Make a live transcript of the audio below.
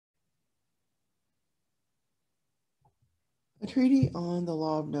A Treatise on the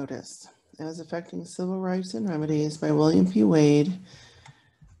Law of Notice as Affecting Civil Rights and Remedies by William P. Wade,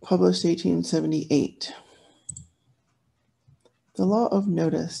 published 1878. The Law of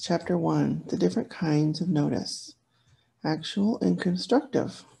Notice, Chapter 1, The Different Kinds of Notice. Actual and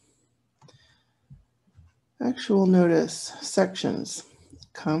Constructive. Actual notice sections.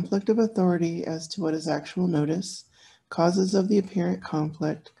 Conflict of authority as to what is actual notice. Causes of the apparent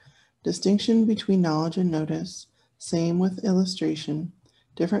conflict. Distinction between knowledge and notice. Same with illustration.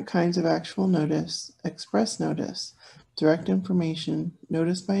 Different kinds of actual notice. Express notice. Direct information.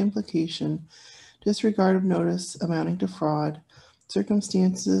 Notice by implication. Disregard of notice amounting to fraud.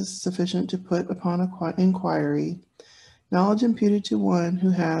 Circumstances sufficient to put upon inquiry. Knowledge imputed to one who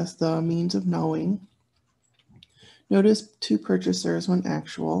has the means of knowing. Notice to purchasers when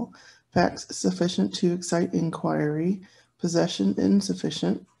actual. Facts sufficient to excite inquiry. Possession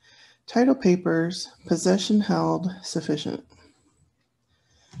insufficient. Title papers. Possession held sufficient.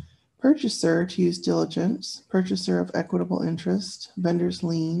 Purchaser to use diligence. Purchaser of equitable interest. Vendor's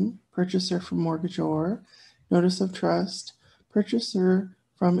lien. Purchaser from mortgagor. Notice of trust. Purchaser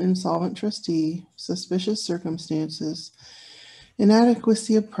from insolvent trustee. Suspicious circumstances.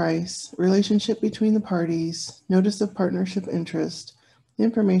 Inadequacy of price, relationship between the parties, notice of partnership interest,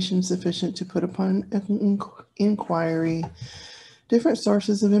 information sufficient to put upon inquiry, different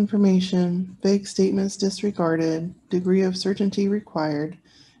sources of information, vague statements disregarded, degree of certainty required,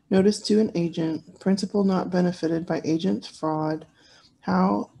 notice to an agent, principal not benefited by agent fraud,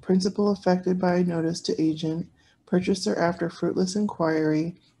 how principal affected by notice to agent, purchaser after fruitless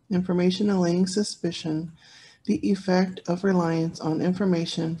inquiry, information allaying suspicion, the effect of reliance on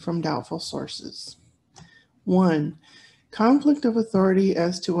information from doubtful sources. 1. Conflict of authority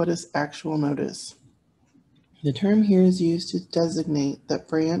as to what is actual notice. The term here is used to designate that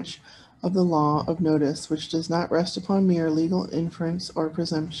branch of the law of notice which does not rest upon mere legal inference or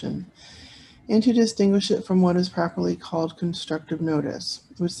presumption, and to distinguish it from what is properly called constructive notice,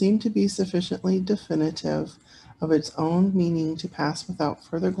 would seem to be sufficiently definitive of its own meaning to pass without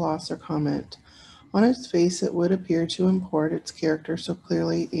further gloss or comment. On its face it would appear to import its character so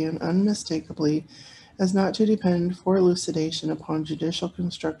clearly and unmistakably as not to depend for elucidation upon judicial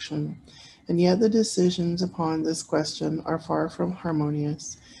construction, and yet the decisions upon this question are far from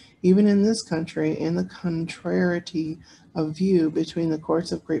harmonious. Even in this country, and the contrariety of view between the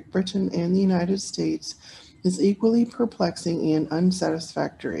courts of Great Britain and the United States is equally perplexing and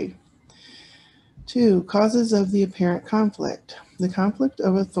unsatisfactory. 2. Causes of the apparent conflict. The conflict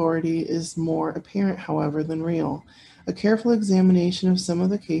of authority is more apparent, however, than real. A careful examination of some of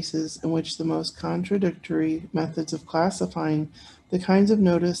the cases in which the most contradictory methods of classifying the kinds of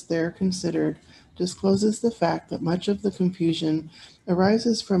notice there considered discloses the fact that much of the confusion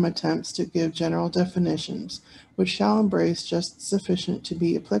arises from attempts to give general definitions, which shall embrace just sufficient to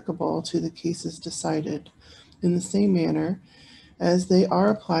be applicable to the cases decided. In the same manner, as they are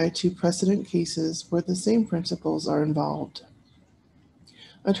applied to precedent cases where the same principles are involved.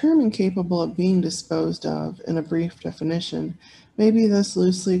 A term incapable of being disposed of in a brief definition may be thus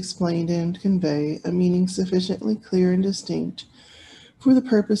loosely explained and convey a meaning sufficiently clear and distinct for the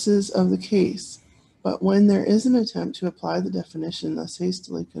purposes of the case. But when there is an attempt to apply the definition thus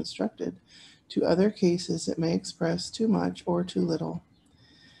hastily constructed to other cases, it may express too much or too little.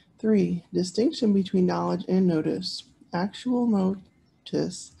 3. Distinction between knowledge and notice. Actual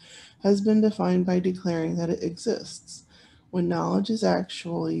notice has been defined by declaring that it exists when knowledge is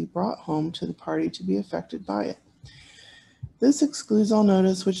actually brought home to the party to be affected by it. This excludes all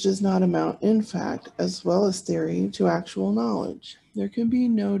notice which does not amount in fact, as well as theory, to actual knowledge. There can be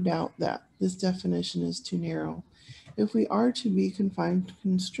no doubt that this definition is too narrow. If we are to be confined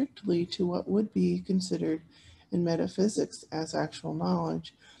strictly to what would be considered in metaphysics as actual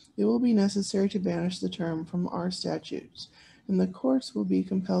knowledge, it will be necessary to banish the term from our statutes, and the courts will be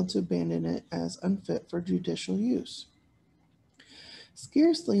compelled to abandon it as unfit for judicial use.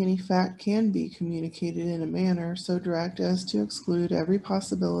 Scarcely any fact can be communicated in a manner so direct as to exclude every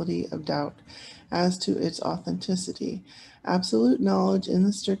possibility of doubt as to its authenticity. Absolute knowledge, in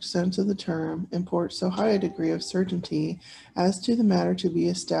the strict sense of the term, imports so high a degree of certainty as to the matter to be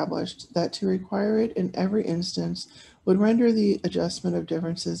established that to require it in every instance would render the adjustment of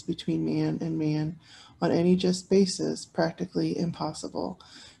differences between man and man on any just basis practically impossible.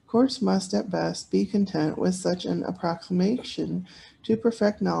 Courts must at best be content with such an approximation to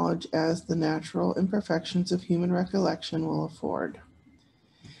perfect knowledge as the natural imperfections of human recollection will afford.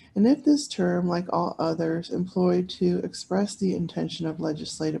 And if this term, like all others employed to express the intention of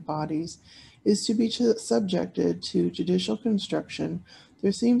legislative bodies, is to be subjected to judicial construction,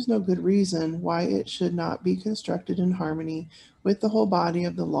 there seems no good reason why it should not be constructed in harmony with the whole body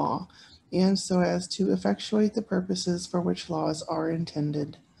of the law, and so as to effectuate the purposes for which laws are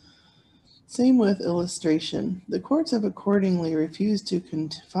intended. Same with illustration. The courts have accordingly refused to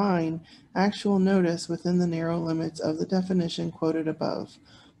confine actual notice within the narrow limits of the definition quoted above.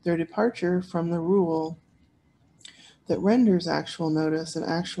 Their departure from the rule that renders actual notice and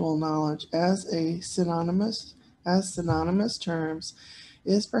actual knowledge as synonymous terms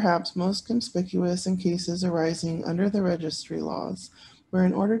is perhaps most conspicuous in cases arising under the registry laws, where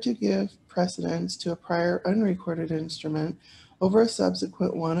in order to give precedence to a prior unrecorded instrument over a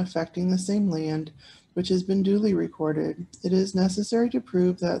subsequent one affecting the same land which has been duly recorded, it is necessary to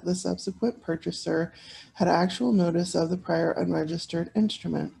prove that the subsequent purchaser had actual notice of the prior unregistered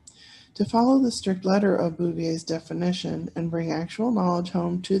instrument. To follow the strict letter of Bouvier's definition and bring actual knowledge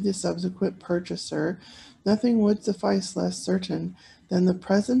home to the subsequent purchaser, nothing would suffice less certain than the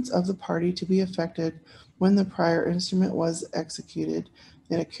presence of the party to be affected when the prior instrument was executed,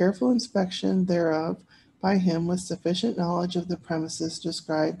 and a careful inspection thereof by him with sufficient knowledge of the premises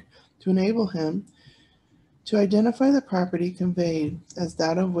described to enable him to identify the property conveyed as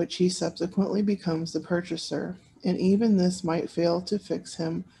that of which he subsequently becomes the purchaser, and even this might fail to fix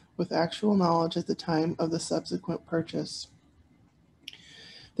him with actual knowledge at the time of the subsequent purchase.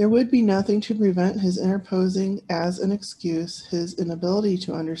 There would be nothing to prevent his interposing as an excuse his inability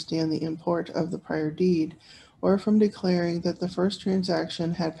to understand the import of the prior deed, or from declaring that the first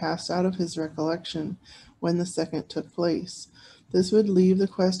transaction had passed out of his recollection when the second took place. This would leave the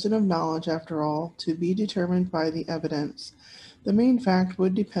question of knowledge, after all, to be determined by the evidence. The main fact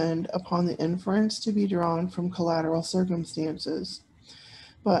would depend upon the inference to be drawn from collateral circumstances.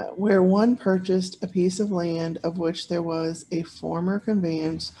 But where one purchased a piece of land of which there was a former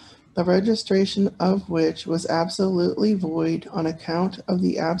conveyance, the registration of which was absolutely void on account of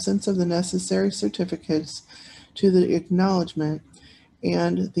the absence of the necessary certificates to the acknowledgment,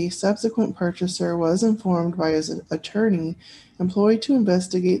 and the subsequent purchaser was informed by his attorney employed to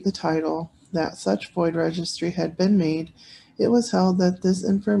investigate the title that such void registry had been made, it was held that this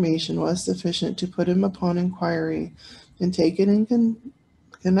information was sufficient to put him upon inquiry, and taken in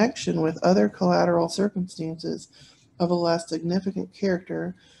connection with other collateral circumstances of a less significant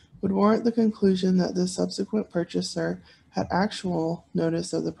character, would warrant the conclusion that the subsequent purchaser had actual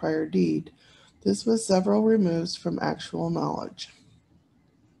notice of the prior deed. This was several removes from actual knowledge.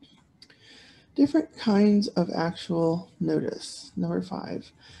 Different kinds of actual notice. Number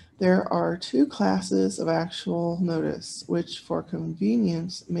 5. There are two classes of actual notice, which for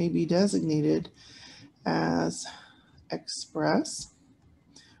convenience may be designated as express.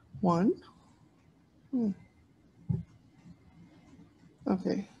 One.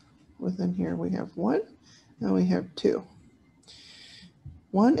 Okay, within here we have 1, and we have 2.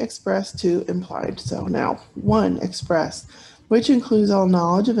 1 express, 2 implied. So now 1 express, which includes all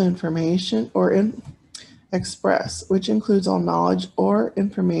knowledge of information express, which includes all knowledge or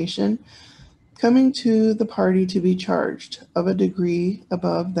information coming to the party to be charged of a degree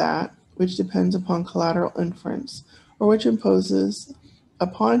above that which depends upon collateral inference, or which imposes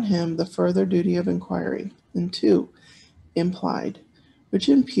upon him the further duty of inquiry. And 2, implied, which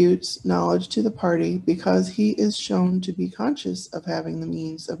imputes knowledge to the party because he is shown to be conscious of having the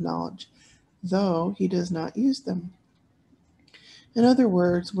means of knowledge, though he does not use them. In other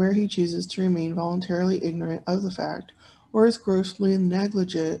words, where he chooses to remain voluntarily ignorant of the fact, or is grossly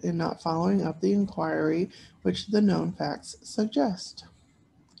negligent in not following up the inquiry which the known facts suggest.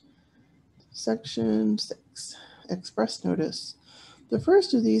 Section 6. Express notice. The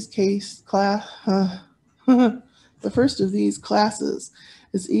first of these classes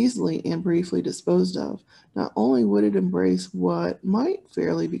is easily and briefly disposed of. Not only would it embrace what might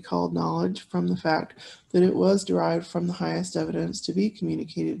fairly be called knowledge from the fact that it was derived from the highest evidence to be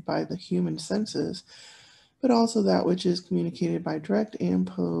communicated by the human senses, but also that which is communicated by direct and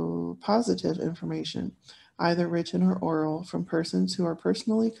positive information, either written or oral, from persons who are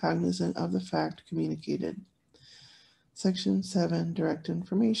personally cognizant of the fact communicated. Section 7. Direct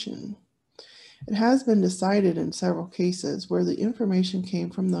information. It has been decided in several cases where the information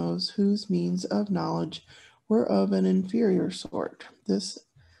came from those whose means of knowledge were of an inferior sort,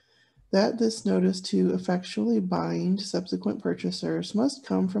 that this notice to effectually bind subsequent purchasers must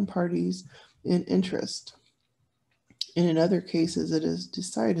come from parties in interest. And in other cases, it is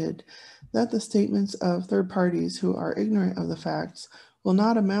decided that the statements of third parties who are ignorant of the facts will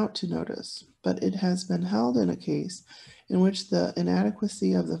not amount to notice, but it has been held in a case in which the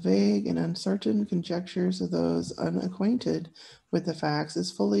inadequacy of the vague and uncertain conjectures of those unacquainted with the facts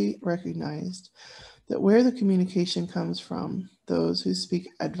is fully recognized, that where the communication comes from those who speak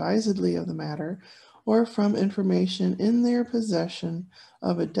advisedly of the matter, or from information in their possession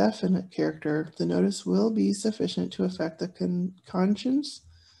of a definite character, the notice will be sufficient to affect the conscience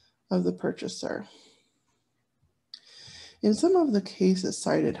of the purchaser. In some of the cases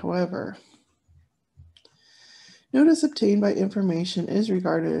cited, however, notice obtained by information is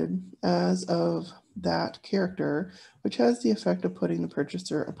regarded as of that character which has the effect of putting the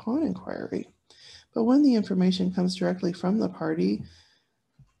purchaser upon inquiry. But when the information comes directly from the party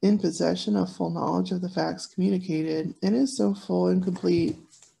in possession of full knowledge of the facts communicated, and is so full and complete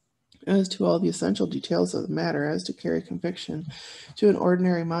as to all the essential details of the matter as to carry conviction to an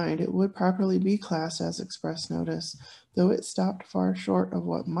ordinary mind, it would properly be classed as express notice, though it stopped far short of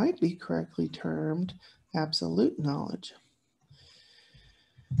what might be correctly termed absolute knowledge.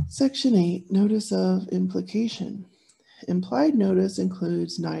 Section 8, Notice of Implication. Implied notice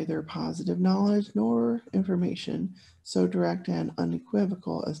includes neither positive knowledge nor information so direct and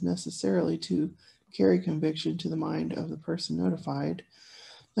unequivocal as necessarily to carry conviction to the mind of the person notified.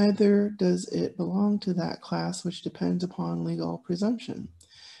 Neither does it belong to that class which depends upon legal presumption.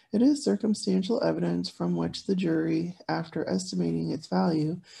 It is circumstantial evidence from which the jury, after estimating its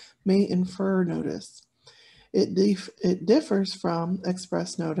value, may infer notice. It differs from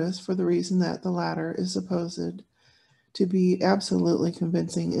express notice for the reason that the latter is supposed to be absolutely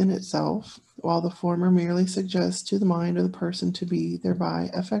convincing in itself, while the former merely suggests to the mind of the person to be thereby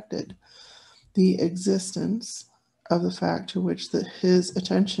affected. The existence of the fact to which his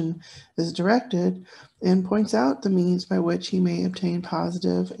attention is directed and points out the means by which he may obtain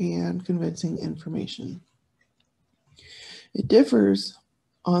positive and convincing information. It differs,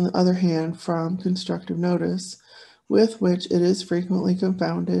 on the other hand, from constructive notice, with which it is frequently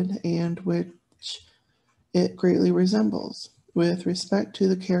confounded and which it greatly resembles, with respect to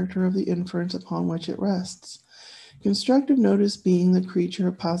the character of the inference upon which it rests. Constructive notice being the creature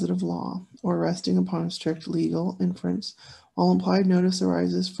of positive law, or resting upon a strict legal inference, while implied notice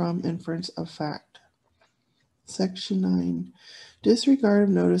arises from inference of fact. Section 9. Disregard of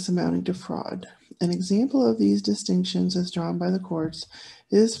notice amounting to fraud. An example of these distinctions as drawn by the courts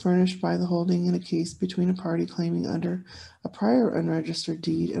is furnished by the holding in a case between a party claiming under a prior unregistered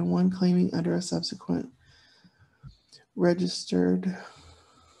deed and one claiming under a subsequent registered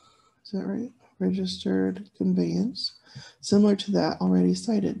conveyance, similar to that already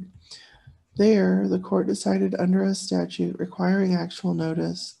cited. There, the court decided under a statute requiring actual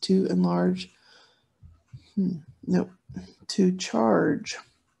notice to charge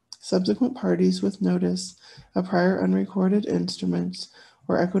subsequent parties with notice of prior unrecorded instruments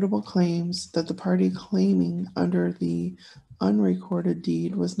or equitable claims that the party claiming under the unrecorded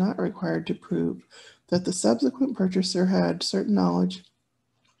deed was not required to prove that the subsequent purchaser had certain knowledge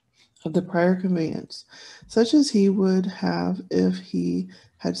of the prior conveyance, such as he would have if he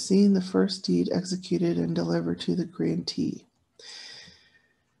had seen the first deed executed and delivered to the grantee.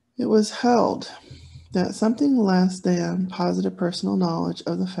 It was held that something less than positive personal knowledge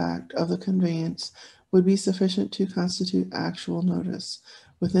of the fact of the conveyance would be sufficient to constitute actual notice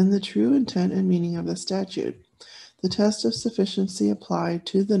within the true intent and meaning of the statute. The test of sufficiency applied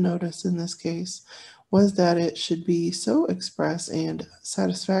to the notice in this case was that it should be so express and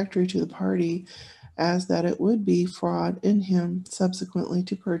satisfactory to the party as that it would be fraud in him subsequently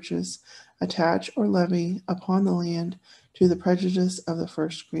to purchase, attach, or levy upon the land to the prejudice of the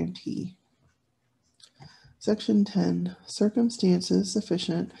first grantee. Section 10. Circumstances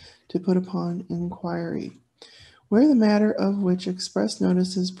sufficient to put upon inquiry. Where the matter of which express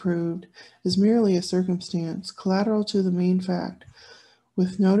notice is proved is merely a circumstance collateral to the main fact,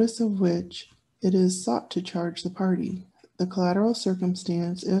 with notice of which it is sought to charge the party. The collateral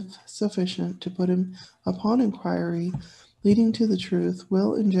circumstance, if sufficient to put him upon inquiry, leading to the truth,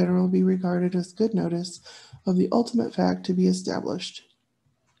 will in general be regarded as good notice of the ultimate fact to be established.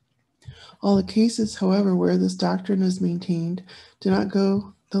 All the cases, however, where this doctrine is maintained do not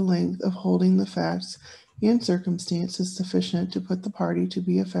go the length of holding the facts and circumstances sufficient to put the party to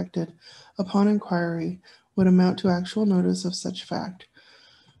be affected upon inquiry would amount to actual notice of such fact,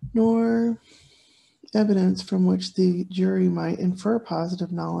 nor evidence from which the jury might infer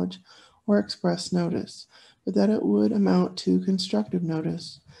positive knowledge or express notice, but that it would amount to constructive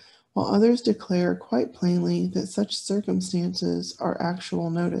notice, while others declare quite plainly that such circumstances are actual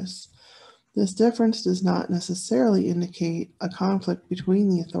notice. This difference does not necessarily indicate a conflict between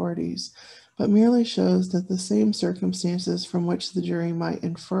the authorities, but merely shows that the same circumstances from which the jury might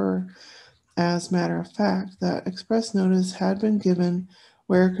infer, as matter of fact, that express notice had been given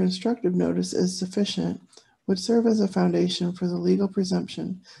where constructive notice is sufficient, would serve as a foundation for the legal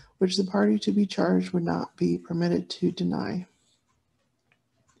presumption, which the party to be charged would not be permitted to deny.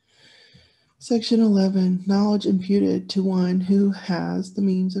 Section 11, knowledge imputed to one who has the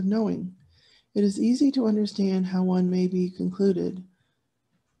means of knowing. It is easy to understand how one may be concluded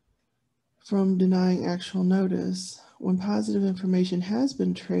from denying actual notice when positive information has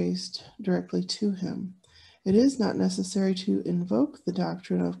been traced directly to him. It is not necessary to invoke the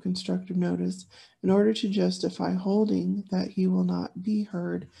doctrine of constructive notice in order to justify holding that he will not be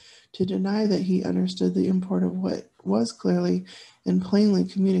heard, to deny that he understood the import of what was clearly and plainly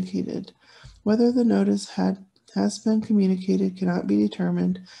communicated. Whether the notice has been communicated cannot be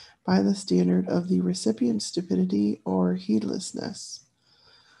determined by the standard of the recipient's stupidity or heedlessness.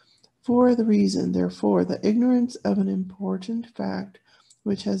 For the reason, therefore, that ignorance of an important fact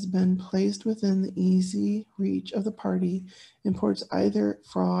which has been placed within the easy reach of the party imports either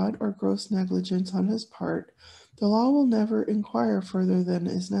fraud or gross negligence on his part, the law will never inquire further than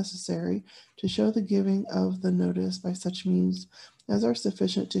is necessary to show the giving of the notice by such means as are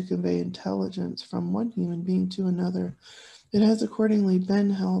sufficient to convey intelligence from one human being to another. It has accordingly been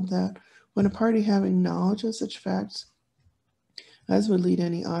held that when a party having knowledge of such facts as would lead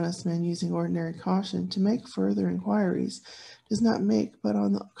any honest man using ordinary caution to make further inquiries, does not make, but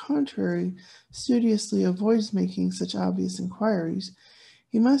on the contrary, studiously avoids making such obvious inquiries,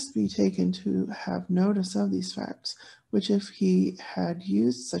 he must be taken to have notice of these facts, which if he had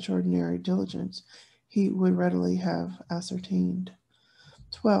used such ordinary diligence, he would readily have ascertained.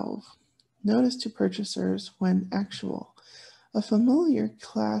 12. Notice to purchasers when actual. A familiar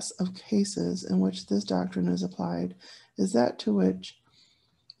class of cases in which this doctrine is applied is that to which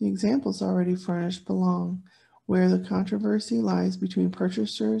the examples already furnished belong, where the controversy lies between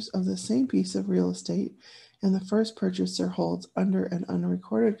purchasers of the same piece of real estate, and the first purchaser holds under an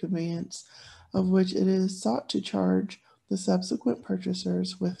unrecorded conveyance, of which it is sought to charge the subsequent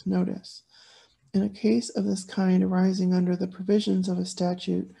purchasers with notice. In a case of this kind arising under the provisions of a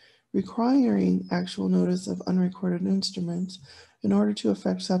statute requiring actual notice of unrecorded instruments in order to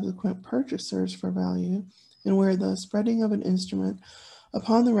effect subsequent purchasers for value, and where the spreading of an instrument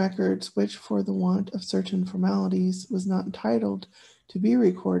upon the records which for the want of certain formalities was not entitled to be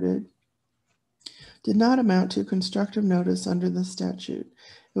recorded, did not amount to constructive notice under the statute.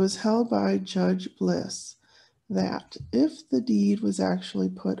 It was held by Judge Bliss that if the deed was actually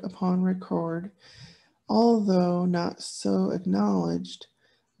put upon record, although not so acknowledged,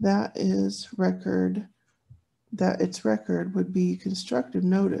 that its record would be constructive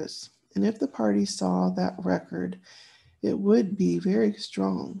notice, and if the party saw that record, it would be very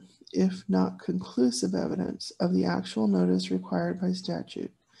strong, if not conclusive evidence of the actual notice required by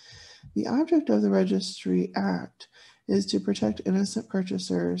statute. The object of the Registry Act is to protect innocent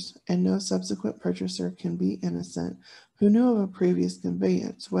purchasers, and no subsequent purchaser can be innocent who knew of a previous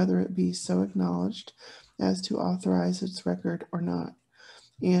conveyance, whether it be so acknowledged as to authorize its record or not.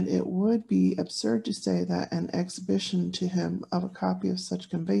 And it would be absurd to say that an exhibition to him of a copy of such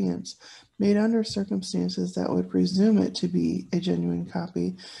conveyance, made under circumstances that would presume it to be a genuine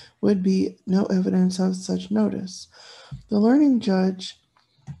copy, would be no evidence of such notice. The learned judge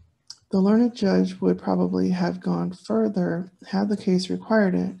would probably have gone further had the case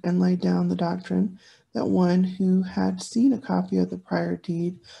required it, and laid down the doctrine that one who had seen a copy of the prior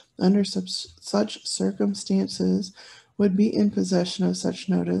deed under such circumstances would be in possession of such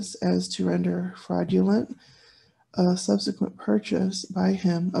notice as to render fraudulent a subsequent purchase by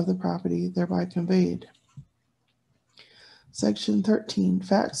him of the property thereby conveyed. Section 13.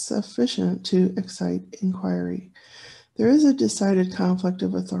 Facts sufficient to excite inquiry. There is a decided conflict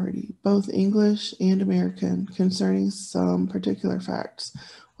of authority, both English and American, concerning some particular facts,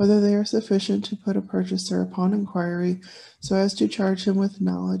 whether they are sufficient to put a purchaser upon inquiry so as to charge him with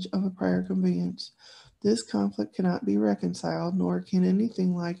knowledge of a prior conveyance. This conflict cannot be reconciled, nor can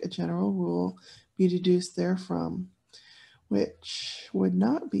anything like a general rule be deduced therefrom, which would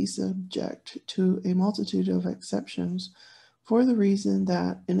not be subject to a multitude of exceptions, for the reason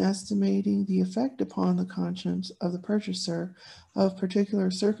that in estimating the effect upon the conscience of the purchaser of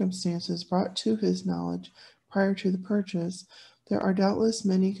particular circumstances brought to his knowledge prior to the purchase, there are doubtless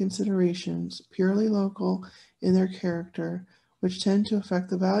many considerations, purely local in their character, which tend to affect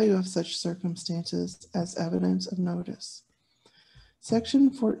the value of such circumstances as evidence of notice.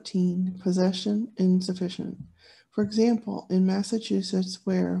 Section 14. Possession insufficient. For example, in Massachusetts,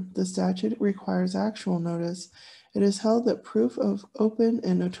 where the statute requires actual notice, it is held that proof of open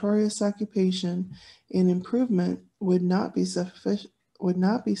and notorious occupation and improvement would not be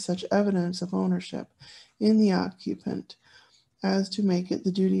such evidence of ownership in the occupant as to make it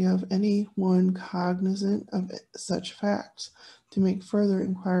the duty of any one cognizant of such facts to make further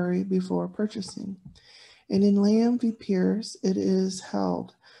inquiry before purchasing. And in Lamb v. Pierce, it is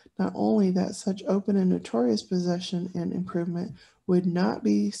held not only that such open and notorious possession and improvement would not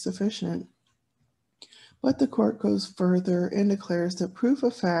be sufficient, but the court goes further and declares that proof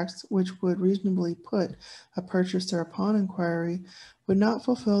of facts which would reasonably put a purchaser upon inquiry would not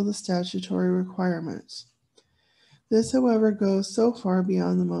fulfill the statutory requirements. This, however, goes so far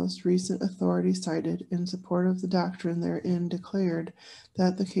beyond the most recent authority cited in support of the doctrine therein declared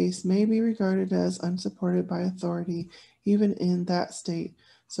that the case may be regarded as unsupported by authority even in that state,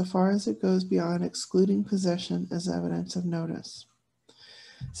 so far as it goes beyond excluding possession as evidence of notice.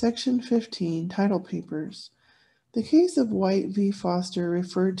 Section 15, Title Papers. The case of White v. Foster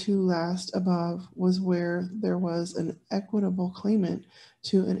referred to last above was where there was an equitable claimant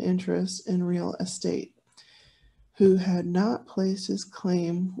to an interest in real estate who had not placed his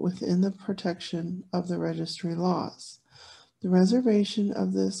claim within the protection of the registry laws. The reservation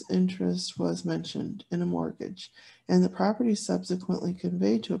of this interest was mentioned in a mortgage, and the property subsequently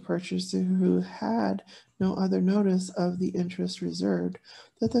conveyed to a purchaser who had no other notice of the interest reserved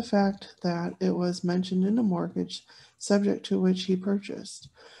than the fact that it was mentioned in a mortgage subject to which he purchased.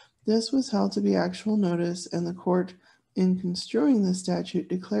 This was held to be actual notice, and the court, in construing the statute,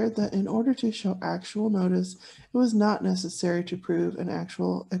 declared that in order to show actual notice, it was not necessary to prove an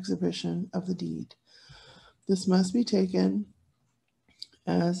actual exhibition of the deed. This must be taken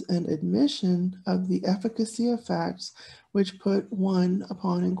as an admission of the efficacy of facts which put one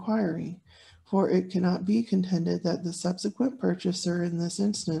upon inquiry, for it cannot be contended that the subsequent purchaser in this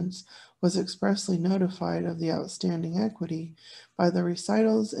instance was expressly notified of the outstanding equity by the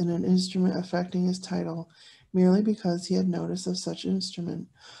recitals in an instrument affecting his title, merely because he had notice of such instrument.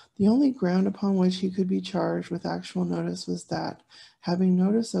 The only ground upon which he could be charged with actual notice was that, having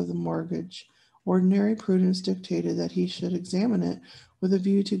notice of the mortgage, ordinary prudence dictated that he should examine it with a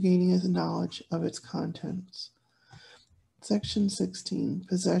view to gaining a knowledge of its contents. Section 16,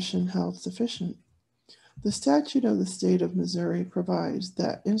 Possession held sufficient. The statute of the state of Missouri provides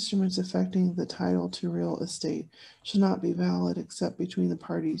that instruments affecting the title to real estate shall not be valid except between the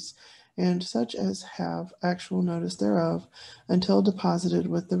parties and such as have actual notice thereof until deposited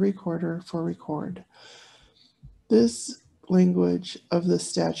with the recorder for record. This language of the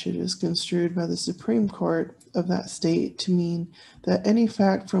statute is construed by the Supreme Court of that state to mean that any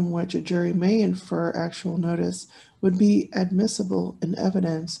fact from which a jury may infer actual notice would be admissible in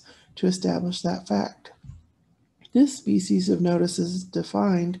evidence to establish that fact. This species of notice is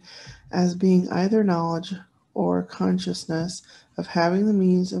defined as being either knowledge or consciousness of having the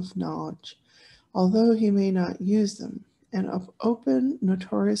means of knowledge, although he may not use them, and of open,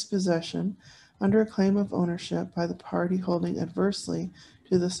 notorious possession under a claim of ownership by the party holding adversely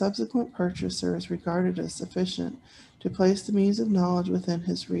to the subsequent purchaser is regarded as sufficient to place the means of knowledge within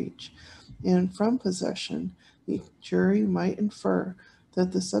his reach, and from possession the jury might infer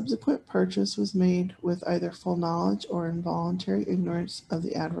that the subsequent purchase was made with either full knowledge or involuntary ignorance of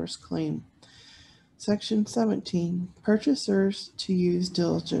the adverse claim. Section 17, Purchasers to use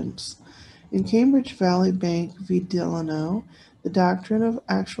diligence. In Cambridge Valley Bank v. Delano, the doctrine of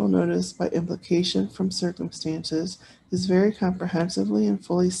actual notice by implication from circumstances is very comprehensively and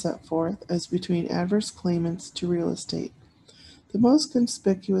fully set forth as between adverse claimants to real estate. The most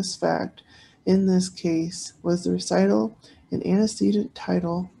conspicuous fact in this case was the recital in antecedent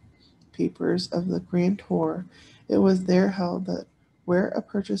title papers of the grantor. It was there held that where a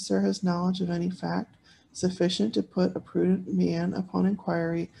purchaser has knowledge of any fact sufficient to put a prudent man upon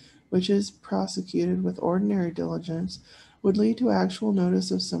inquiry, which is prosecuted with ordinary diligence, would lead to actual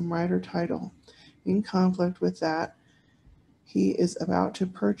notice of some right or title in conflict with that he is about to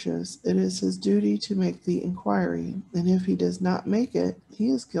purchase, it is his duty to make the inquiry, and if he does not make it, he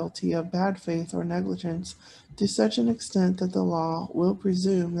is guilty of bad faith or negligence to such an extent that the law will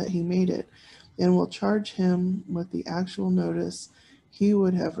presume that he made it, and will charge him with the actual notice he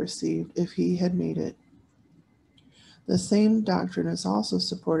would have received if he had made it. The same doctrine is also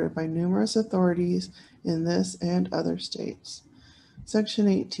supported by numerous authorities in this and other states. Section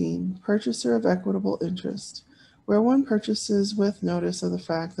 18, Purchaser of equitable interest. Where one purchases with notice of the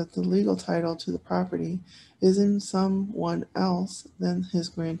fact that the legal title to the property is in someone else than his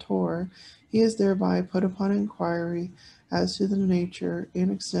grantor, he is thereby put upon inquiry as to the nature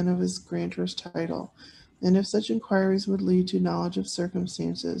and extent of his grantor's title, and if such inquiries would lead to knowledge of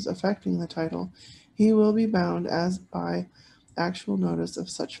circumstances affecting the title, he will be bound as by actual notice of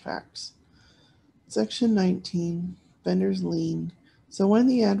such facts. Section 19, Vendor's lien. So when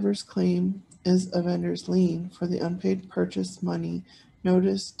the adverse claim is a vendor's lien for the unpaid purchase money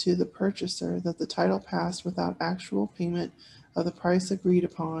notice to the purchaser that the title passed without actual payment of the price agreed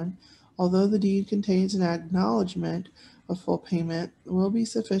upon, although the deed contains an acknowledgement of full payment, will be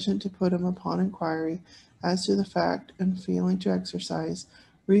sufficient to put him upon inquiry as to the fact, and failing to exercise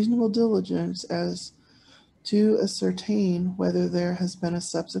reasonable diligence as to ascertain whether there has been a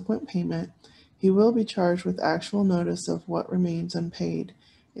subsequent payment, he will be charged with actual notice of what remains unpaid,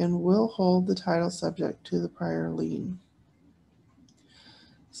 and will hold the title subject to the prior lien.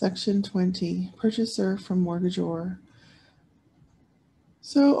 Section 20. Purchaser from mortgagor.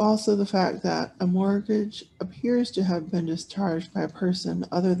 So also the fact that a mortgage appears to have been discharged by a person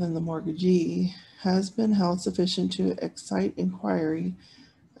other than the mortgagee has been held sufficient to excite inquiry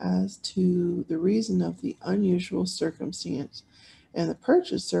as to the reason of the unusual circumstance, and the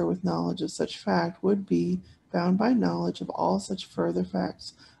purchaser with knowledge of such fact would be bound by knowledge of all such further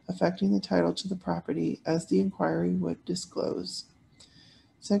facts affecting the title to the property as the inquiry would disclose.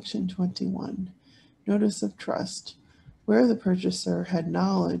 Section 21. Notice of trust. Where the purchaser had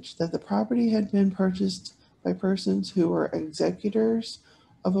knowledge that the property had been purchased by persons who were executors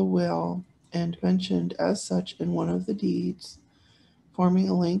of a will and mentioned as such in one of the deeds, forming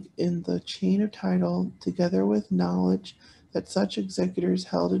a link in the chain of title, together with knowledge that such executors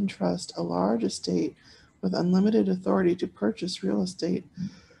held in trust a large estate with unlimited authority to purchase real estate,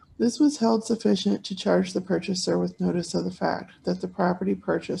 this was held sufficient to charge the purchaser with notice of the fact that the property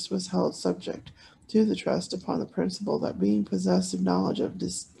purchased was held subject to the trust upon the principle that, being possessed of knowledge of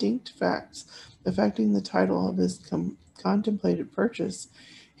distinct facts affecting the title of his contemplated purchase,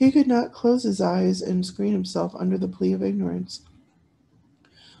 he could not close his eyes and screen himself under the plea of ignorance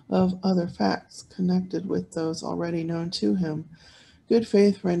of other facts connected with those already known to him. Good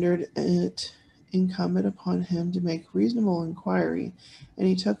faith rendered it incumbent upon him to make reasonable inquiry, and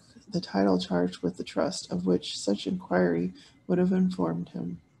he took the title charged with the trust of which such inquiry would have informed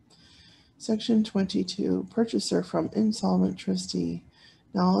him. Section 22. Purchaser from insolvent trustee.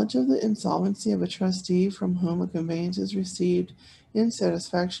 Knowledge of the insolvency of a trustee from whom a conveyance is received in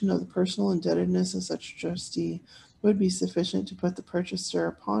satisfaction of the personal indebtedness of such trustee would be sufficient to put the purchaser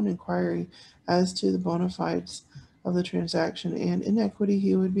upon inquiry as to the bona fides of the transaction, and in equity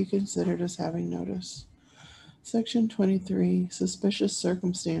he would be considered as having notice. Section 23. Suspicious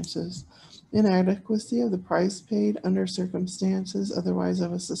circumstances. Inadequacy of the price paid under circumstances otherwise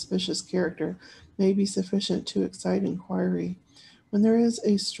of a suspicious character may be sufficient to excite inquiry. When there is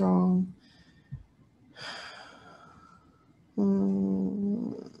a strong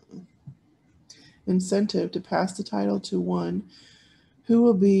incentive to pass the title to one who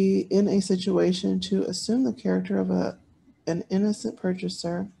will be in a situation to assume the character of an innocent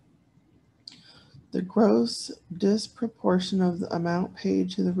purchaser, the gross disproportion of the amount paid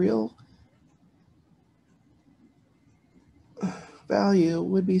to the real value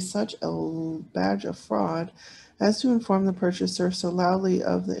would be such a badge of fraud as to inform the purchaser so loudly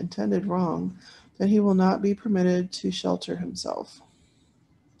of the intended wrong that he will not be permitted to shelter himself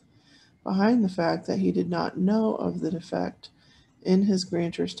behind the fact that he did not know of the defect in his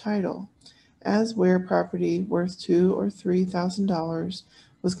grantor's title, as where property worth $2,000 or $3,000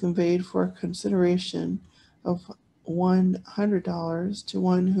 was conveyed for a consideration of $100 to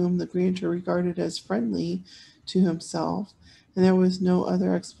one whom the grantor regarded as friendly to himself, and there was no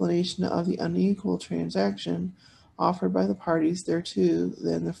other explanation of the unequal transaction offered by the parties thereto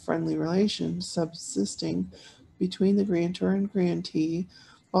than the friendly relations subsisting between the grantor and grantee,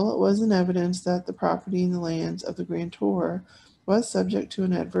 while it was in evidence that the property in the lands of the grantor was subject to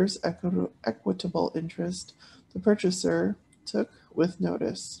an adverse equitable interest, the purchaser took with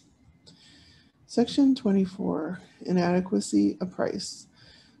notice. Section 24. Inadequacy of price.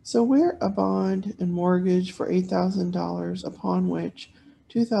 So where a bond and mortgage for $8,000, upon which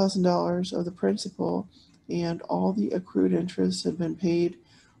 $2,000 of the principal and all the accrued interest had been paid,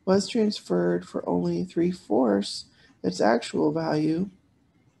 was transferred for only 3/4 its actual value,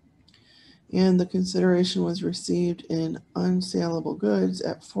 and the consideration was received in unsaleable goods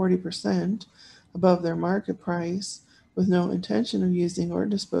at 40% above their market price, with no intention of using or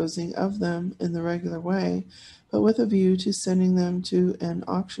disposing of them in the regular way, but with a view to sending them to an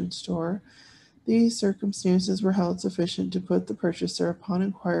auction store, these circumstances were held sufficient to put the purchaser upon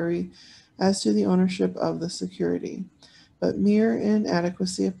inquiry as to the ownership of the security. But mere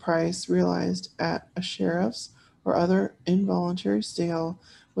inadequacy of price realized at a sheriff's or other involuntary sale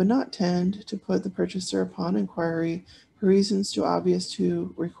would not tend to put the purchaser upon inquiry for reasons too obvious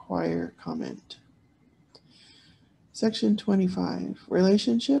to require comment. Section 25.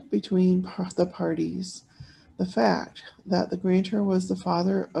 Relationship between the parties. The fact that the grantor was the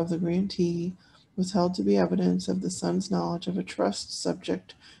father of the grantee was held to be evidence of the son's knowledge of a trust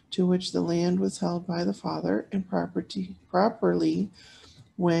subject to which the land was held by the father, and properly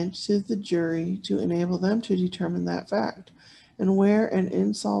went to the jury to enable them to determine that fact. And where an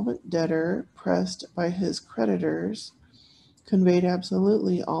insolvent debtor, pressed by his creditors, conveyed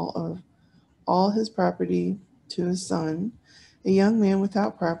absolutely all his property to his son, a young man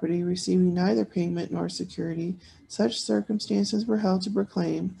without property, receiving neither payment nor security, such circumstances were held to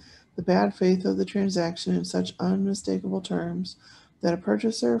proclaim the bad faith of the transaction in such unmistakable terms that a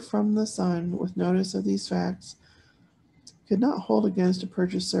purchaser from the son, with notice of these facts, could not hold against a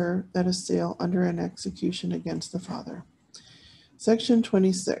purchaser that a sale under an execution against the father. Section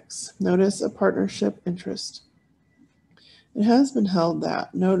 26. Notice of partnership interest. It has been held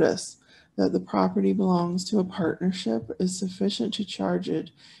that notice that the property belongs to a partnership is sufficient to charge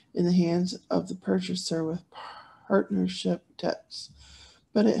it in the hands of the purchaser with partnership debts.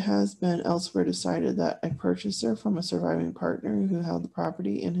 But it has been elsewhere decided that a purchaser from a surviving partner who held the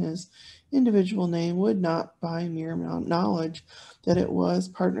property in his individual name would not, by mere knowledge that it was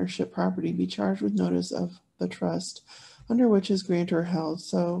partnership property, be charged with notice of the trust under which his grantor held,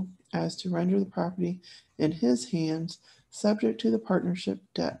 so as to render the property in his hands subject to the partnership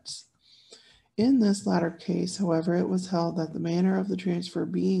debts. In this latter case, however, it was held that the manner of the transfer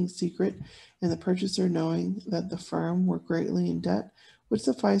being secret, and the purchaser knowing that the firm were greatly in debt, would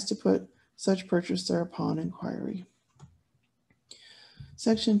suffice to put such purchaser upon inquiry.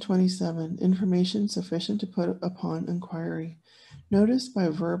 Section 27. Information sufficient to put upon inquiry. Notice by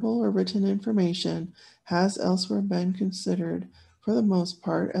verbal or written information has elsewhere been considered, for the most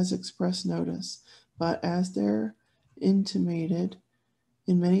part, as express notice, but as there intimated,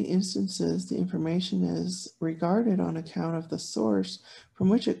 in many instances, the information is regarded on account of the source from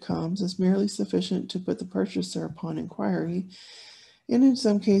which it comes as merely sufficient to put the purchaser upon inquiry, and in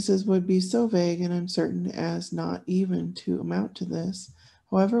some cases would be so vague and uncertain as not even to amount to this.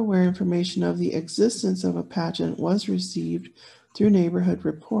 However, where information of the existence of a patent was received through neighborhood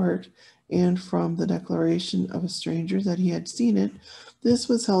report and from the declaration of a stranger that he had seen it, this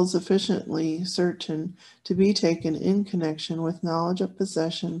was held sufficiently certain to be taken in connection with knowledge of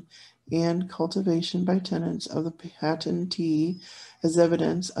possession and cultivation by tenants of the patentee as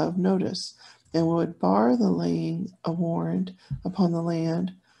evidence of notice, and would bar the laying a warrant upon the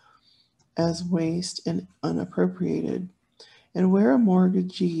land as waste and unappropriated. And where a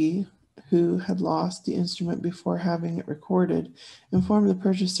mortgagee who had lost the instrument before having it recorded informed the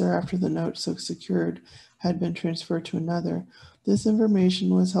purchaser after the note so secured had been transferred to another, this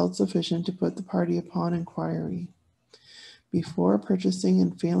information was held sufficient to put the party upon inquiry. Before purchasing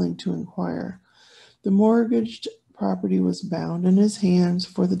and failing to inquire, the mortgaged property was bound in his hands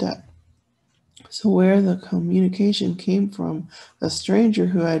for the debt. So where the communication came from a stranger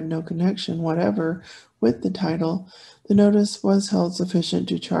who had no connection whatever with the title, the notice was held sufficient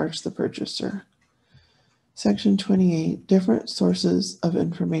to charge the purchaser. Section 28. Different sources of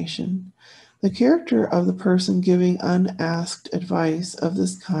information. The character of the person giving unasked advice of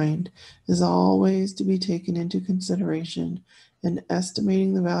this kind is always to be taken into consideration in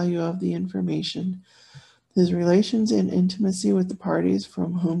estimating the value of the information. His relations and intimacy with the parties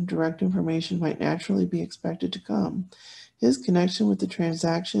from whom direct information might naturally be expected to come, his connection with the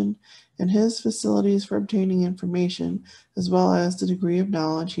transaction, and his facilities for obtaining information, as well as the degree of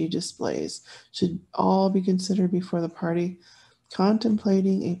knowledge he displays, should all be considered before the party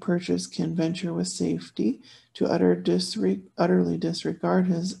contemplating a purchase can venture with safety to utterly disregard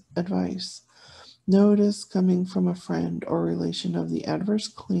his advice. Notice coming from a friend or relation of the adverse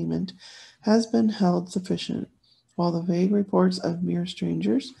claimant has been held sufficient, while the vague reports of mere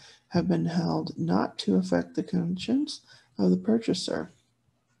strangers have been held not to affect the conscience of the purchaser.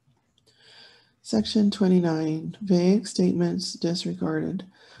 Section 29. Vague statements disregarded.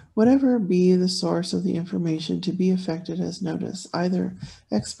 Whatever be the source of the information to be affected as notice, either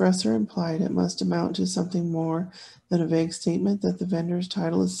express or implied, it must amount to something more than a vague statement that the vendor's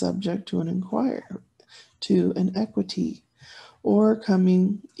title is subject to an equity, or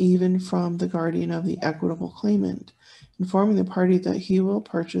coming even from the guardian of the equitable claimant, informing the party that he will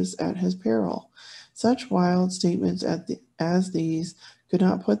purchase at his peril. Such wild statements as these could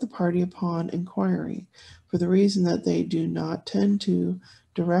not put the party upon inquiry, for the reason that they do not tend to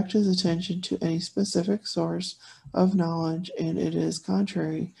direct his attention to any specific source of knowledge, and it is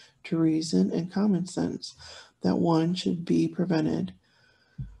contrary to reason and common sense that one should be prevented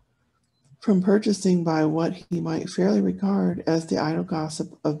from purchasing by what he might fairly regard as the idle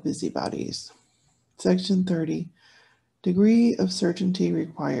gossip of busybodies. Section 30. Degree of certainty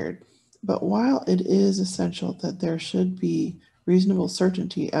required. But while it is essential that there should be reasonable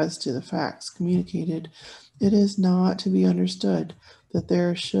certainty as to the facts communicated, it is not to be understood that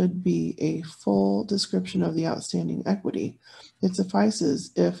there should be a full description of the outstanding equity. It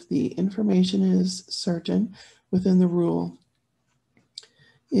suffices if the information is certain within the rule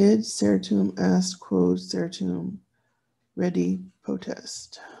id certum est quod certum redi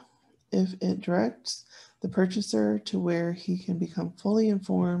potest. If it directs the purchaser to where he can become fully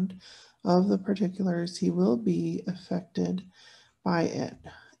informed of the particulars, he will be affected by it.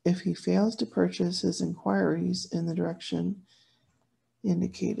 If he fails to purchase, his inquiries in the direction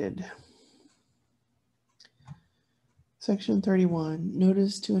indicated. Section 31,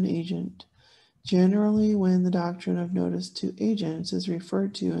 Notice to an agent. Generally, when the doctrine of notice to agents is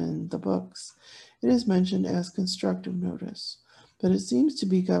referred to in the books, it is mentioned as constructive notice, but it seems to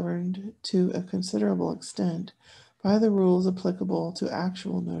be governed to a considerable extent by the rules applicable to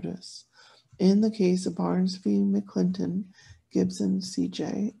actual notice. In the case of Barnes v. McClinton, Gibson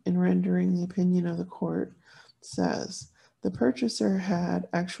C.J., in rendering the opinion of the court, says, the purchaser had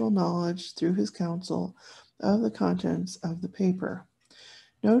actual knowledge through his counsel of the contents of the paper.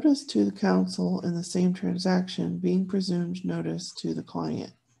 Notice to the counsel in the same transaction being presumed notice to the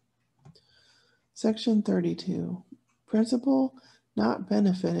client. Section 32. Principal not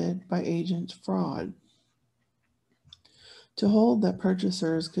benefited by agent fraud. To hold that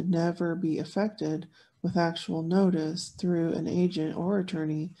purchasers could never be affected with actual notice through an agent or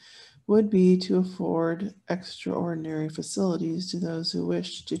attorney would be to afford extraordinary facilities to those who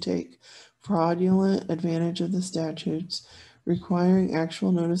wish to take fraudulent advantage of the statutes requiring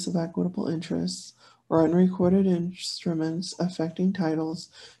actual notice of equitable interests or unrecorded instruments affecting titles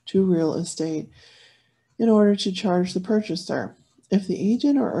to real estate in order to charge the purchaser. If the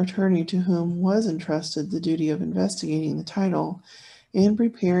agent or attorney to whom was entrusted the duty of investigating the title and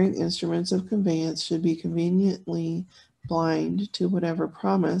preparing instruments of conveyance should be conveniently blind to whatever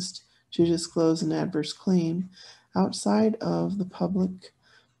promised to disclose an adverse claim outside of the public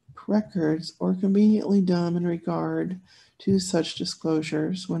records, or conveniently dumb in regard to such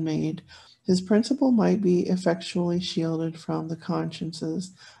disclosures when made, his principal might be effectually shielded from the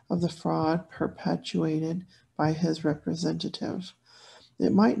consciences of the fraud perpetuated by his representative.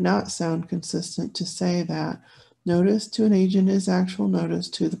 It might not sound consistent to say that notice to an agent is actual notice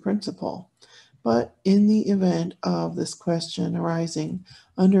to the principal, but in the event of this question arising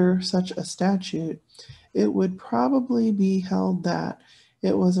under such a statute, it would probably be held that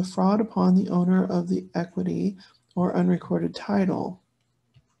it was a fraud upon the owner of the equity or unrecorded title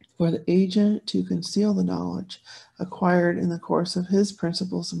for the agent to conceal the knowledge acquired in the course of his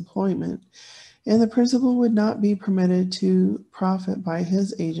principal's employment, and the principal would not be permitted to profit by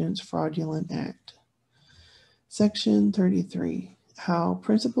his agent's fraudulent act. Section 33. How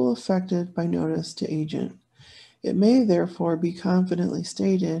principal affected by notice to agent. It may therefore be confidently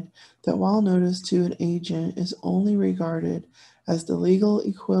stated that while notice to an agent is only regarded as the legal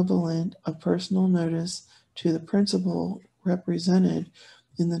equivalent of personal notice to the principal represented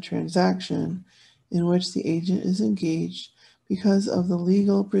in the transaction in which the agent is engaged, because of the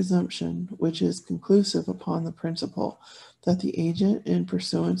legal presumption which is conclusive upon the principal that the agent, in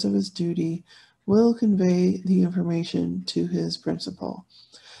pursuance of his duty, will convey the information to his principal.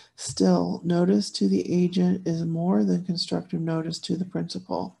 Still, notice to the agent is more than constructive notice to the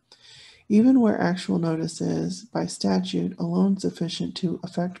principal. Even where actual notice is, by statute, alone sufficient to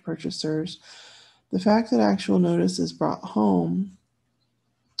affect purchasers, the fact that actual notice is brought home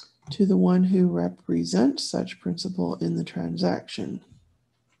to the one who represents such principal in the transaction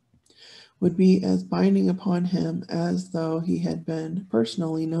would be as binding upon him as though he had been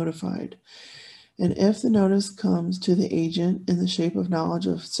personally notified. And if the notice comes to the agent in the shape of knowledge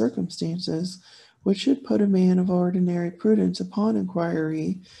of circumstances which should put a man of ordinary prudence upon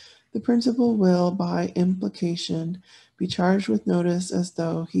inquiry, the principal will, by implication, be charged with notice as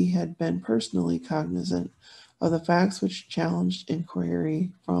though he had been personally cognizant of the facts which challenged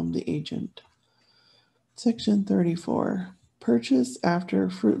inquiry from the agent. Section 34. Purchase after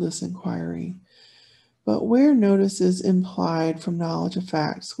fruitless inquiry. But where notice is implied from knowledge of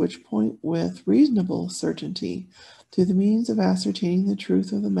facts which point with reasonable certainty to the means of ascertaining the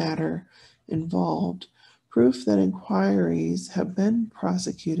truth of the matter involved, proof that inquiries have been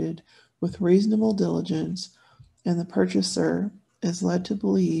prosecuted with reasonable diligence, and the purchaser is led to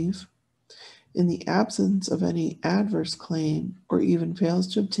believe, in the absence of any adverse claim, or even fails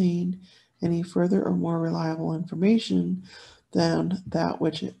to obtain any further or more reliable information than that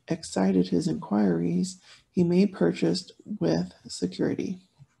which excited his inquiries, he may purchase with security.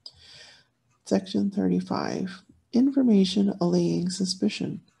 Section 35. Information allaying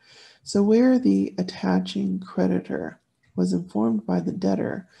suspicion. So where the attaching creditor was informed by the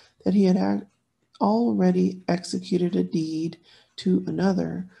debtor that he had already executed a deed to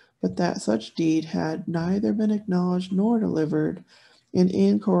another, but that such deed had neither been acknowledged nor delivered, and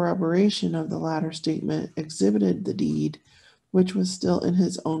in corroboration of the latter statement exhibited the deed, which was still in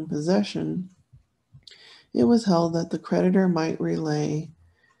his own possession, it was held that the creditor might rely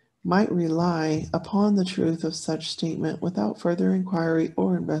upon the truth of such statement without further inquiry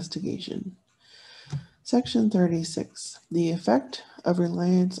or investigation. Section 36. The effect of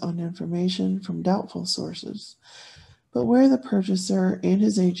reliance on information from doubtful sources. But where the purchaser and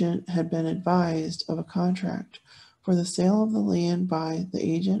his agent had been advised of a contract for the sale of the land by the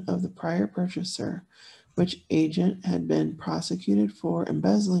agent of the prior purchaser, which agent had been prosecuted for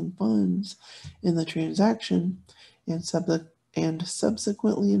embezzling funds in the transaction, and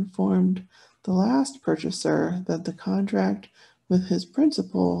subsequently informed the last purchaser that the contract with his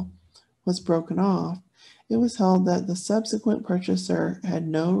principal was broken off, it was held that the subsequent purchaser had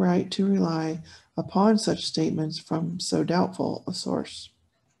no right to rely upon such statements from so doubtful a source.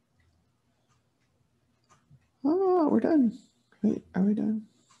 Oh, we're done. Wait, are we done?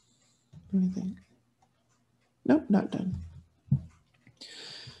 What do you think? Nope, not done.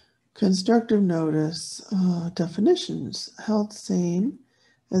 Constructive notice definitions held same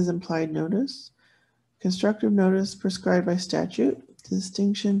as implied notice. Constructive notice prescribed by statute.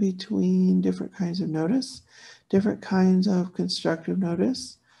 Distinction between different kinds of notice. Different kinds of constructive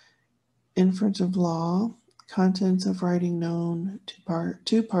notice. Inference of law. Contents of writing known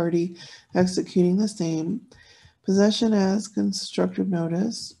to party executing the same. Possession as constructive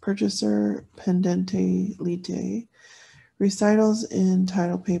notice. Purchaser pendente lite. Recitals in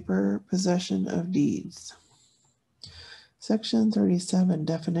title paper. Possession of deeds. Section 37.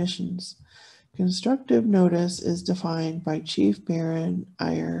 Definitions. Constructive notice is defined by Chief Baron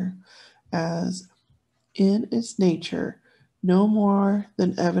Eyre as, in its nature, no more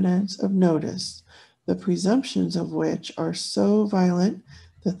than evidence of notice, the presumptions of which are so violent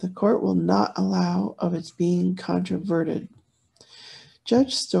that the court will not allow of its being controverted.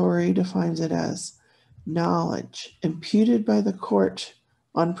 Judge Story defines it as knowledge imputed by the court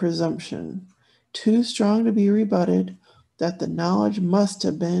on presumption, too strong to be rebutted, that the knowledge must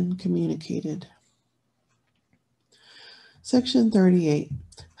have been communicated. Section 38.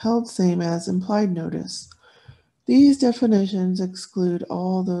 Held same as implied notice. These definitions exclude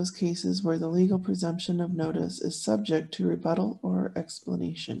all those cases where the legal presumption of notice is subject to rebuttal or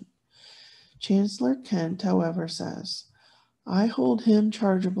explanation. Chancellor Kent, however, says, I hold him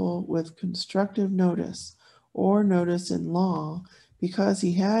chargeable with constructive notice or notice in law because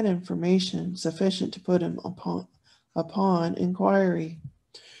he had information sufficient to put him upon inquiry.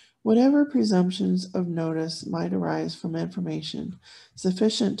 Whatever presumptions of notice might arise from information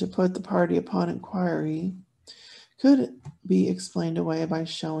sufficient to put the party upon inquiry could be explained away by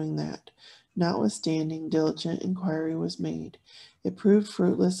showing that, notwithstanding diligent inquiry was made, it proved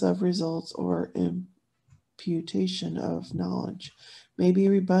fruitless of results or imputation of knowledge, may be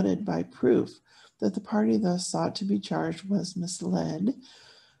rebutted by proof that the party thus sought to be charged was misled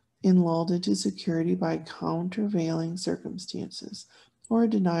and lulled into security by countervailing circumstances, or a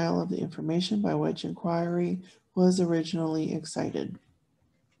denial of the information by which inquiry was originally excited.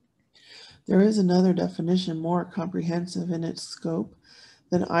 There is another definition more comprehensive in its scope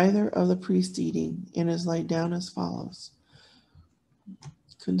than either of the preceding, and is laid down as follows.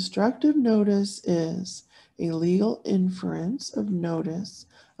 Constructive notice is a legal inference of notice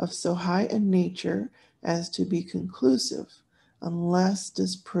of so high a nature as to be conclusive, unless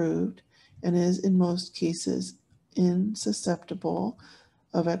disproved, and is in most cases insusceptible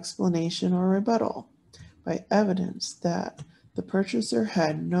of explanation or rebuttal, by evidence that the purchaser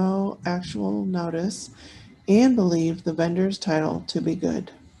had no actual notice and believed the vendor's title to be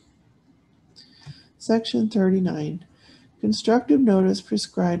good. Section 39. Constructive notice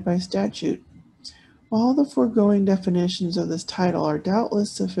prescribed by statute. While the foregoing definitions of this title are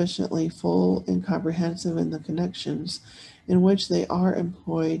doubtless sufficiently full and comprehensive in the connections in which they are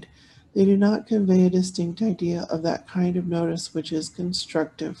employed, they do not convey a distinct idea of that kind of notice which is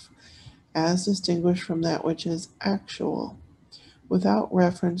constructive, as distinguished from that which is actual, without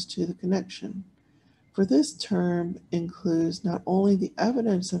reference to the connection. For this term includes not only the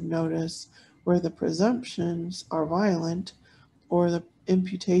evidence of notice where the presumptions are violent, or the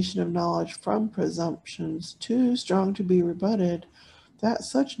imputation of knowledge from presumptions too strong to be rebutted, that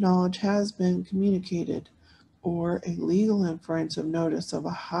such knowledge has been communicated, or a legal inference of notice of a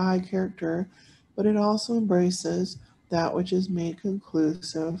high character, but it also embraces that which is made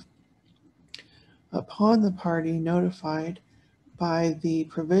conclusive upon the party notified by the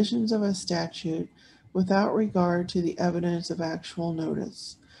provisions of a statute without regard to the evidence of actual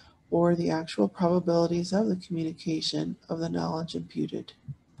notice or the actual probabilities of the communication of the knowledge imputed.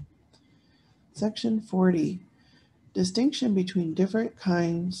 Section 40. Distinction between different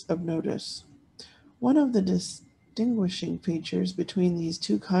kinds of notice. One of the distinguishing features between these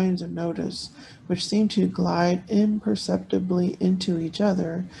two kinds of notice, which seem to glide imperceptibly into each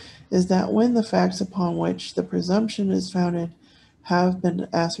other, is that when the facts upon which the presumption is founded have been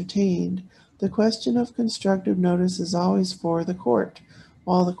ascertained, the question of constructive notice is always for the court,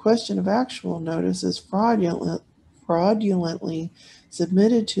 while the question of actual notice is fraudulently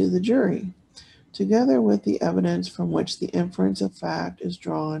submitted to the jury, together with the evidence from which the inference of fact is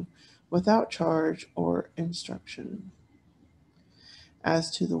drawn without charge or instruction.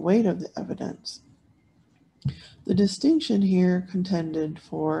 As to the weight of the evidence, the distinction here contended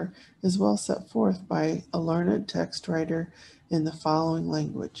for is well set forth by a learned text writer in the following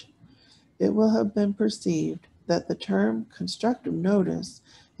language. It will have been perceived that the term constructive notice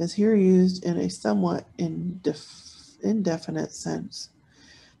is here used in a somewhat indefinite sense.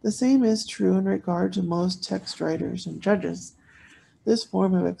 The same is true in regard to most text writers and judges. This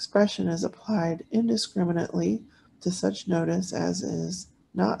form of expression is applied indiscriminately to such notice as is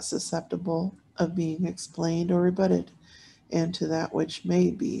not susceptible of being explained or rebutted, and to that which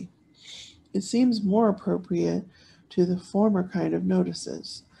may be. It seems more appropriate to the former kind of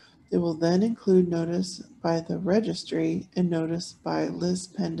notices. It will then include notice by the registry and notice by lis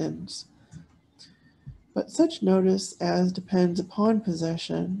pendens. But such notice as depends upon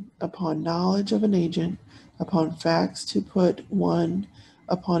possession, upon knowledge of an agent, upon facts to put one,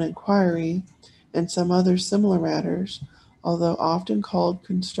 upon inquiry, and some other similar matters, although often called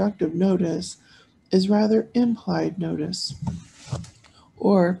constructive notice, is rather implied notice,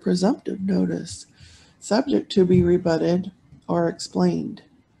 or presumptive notice, subject to be rebutted or explained.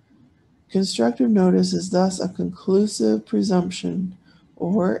 Constructive notice is thus a conclusive presumption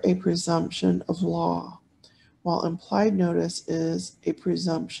or a presumption of law, while implied notice is a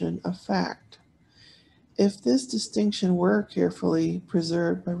presumption of fact. If this distinction were carefully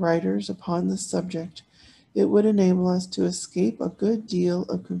preserved by writers upon this subject, it would enable us to escape a good deal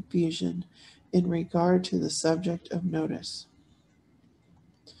of confusion in regard to the subject of notice.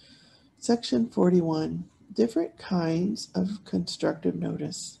 Section 41. Different kinds of constructive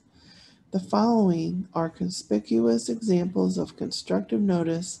notice. The following are conspicuous examples of constructive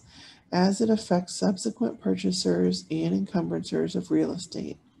notice as it affects subsequent purchasers and encumbrances of real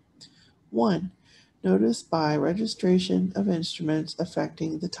estate. 1. Notice by registration of instruments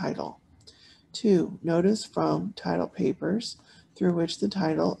affecting the title. 2. Notice from title papers through which the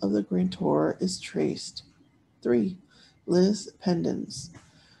title of the grantor is traced. 3. Lis pendens,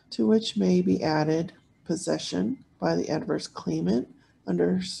 to which may be added possession by the adverse claimant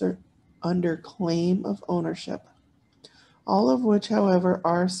under claim of ownership, all of which, however,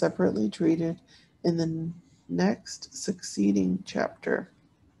 are separately treated in the next succeeding chapter.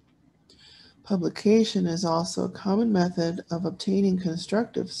 Publication is also a common method of obtaining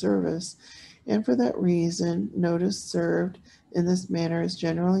constructive service, and for that reason, notice served in this manner is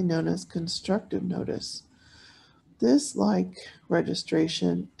generally known as constructive notice. This, like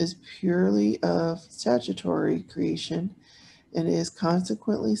registration, is purely of statutory creation and is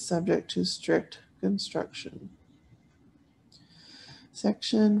consequently subject to strict construction.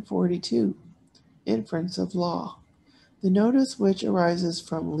 Section 42. Inference of law. The notice which arises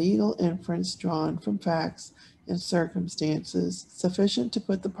from legal inference drawn from facts and circumstances sufficient to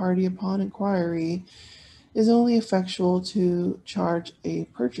put the party upon inquiry is only effectual to charge a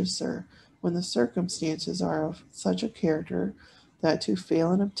purchaser when the circumstances are of such a character that to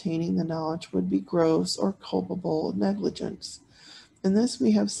fail in obtaining the knowledge would be gross or culpable negligence. And this,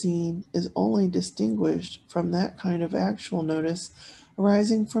 we have seen, is only distinguished from that kind of actual notice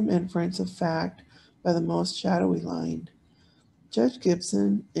arising from inference of fact by the most shadowy line. Judge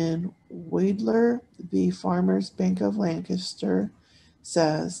Gibson in Wadler v. Farmers Bank of Lancaster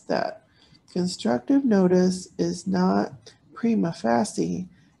says that constructive notice is not prima facie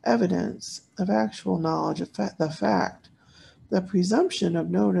evidence of actual knowledge of the fact. The presumption of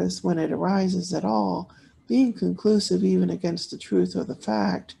notice, when it arises at all, being conclusive even against the truth of the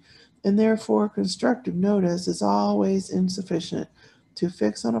fact, and therefore constructive notice is always insufficient to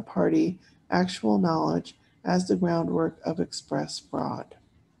fix on a party actual knowledge as the groundwork of express fraud.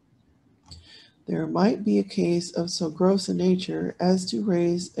 There might be a case of so gross a nature as to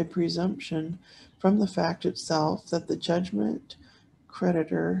raise a presumption from the fact itself that the judgment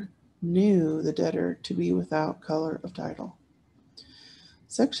creditor knew the debtor to be without color of title.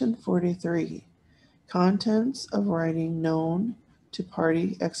 Section 43. Contents of writing known to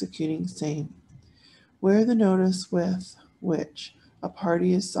party executing same. Where the notice with which a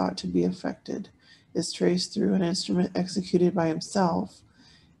party is sought to be effected is traced through an instrument executed by himself,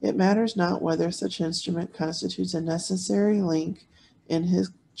 it matters not whether such instrument constitutes a necessary link in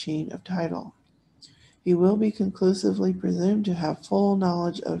his chain of title. He will be conclusively presumed to have full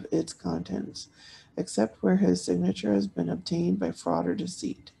knowledge of its contents, except where his signature has been obtained by fraud or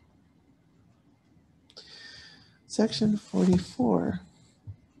deceit. Section 44.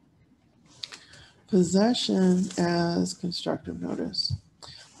 Possession as constructive notice.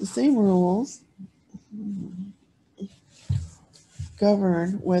 The same rules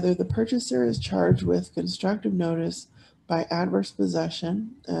govern whether the purchaser is charged with constructive notice by adverse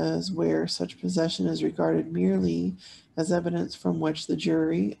possession, as where such possession is regarded merely as evidence from which the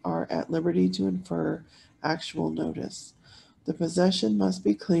jury are at liberty to infer actual notice. The possession must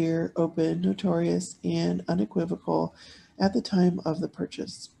be clear, open, notorious, and unequivocal at the time of the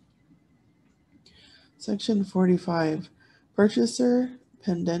purchase. Section 45. Purchaser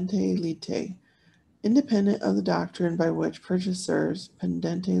pendente lite. Independent of the doctrine by which purchasers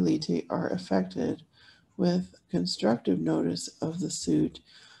pendente lite are affected with constructive notice of the suit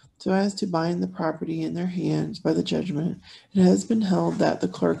so as to bind the property in their hands by the judgment, it has been held that the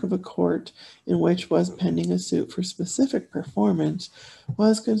clerk of a court in which was pending a suit for specific performance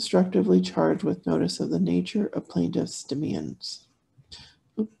was constructively charged with notice of the nature of plaintiff's demands.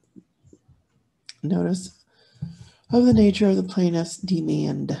 Notice of the nature of the plaintiff's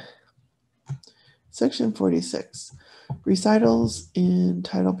demand. Section 46. Recitals in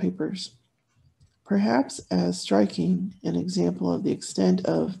title papers. Perhaps as striking an example of the extent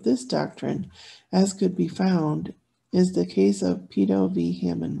of this doctrine as could be found is the case of Peto v.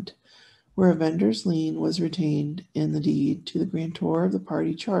 Hammond, where a vendor's lien was retained in the deed to the grantor of the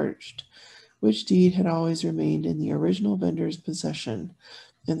party charged, which deed had always remained in the original vendor's possession,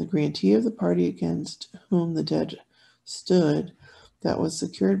 and the grantee of the party against whom the debt stood that was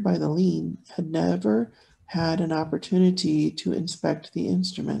secured by the lien had never had an opportunity to inspect the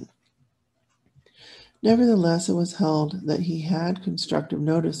instrument. Nevertheless, it was held that he had constructive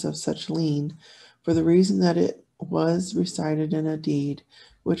notice of such lien for the reason that it was recited in a deed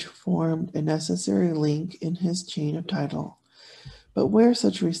which formed a necessary link in his chain of title. But where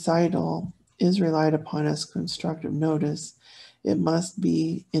such recital is relied upon as constructive notice, it must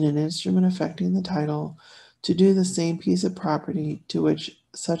be in an instrument affecting the title to do the same piece of property to which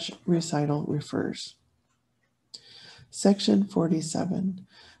such recital refers. Section 47.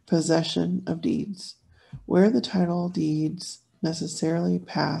 Possession of deeds. Where the title deeds necessarily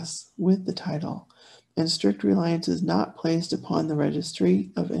pass with the title, and strict reliance is not placed upon the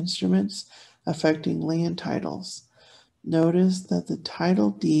registry of instruments affecting land titles. Notice that the title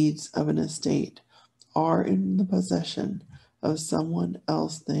deeds of an estate are in the possession of someone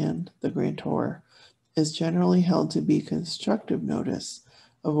else than the grantor, is generally held to be constructive notice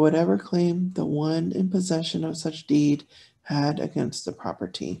of whatever claim the one in possession of such deed had against the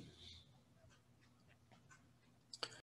property.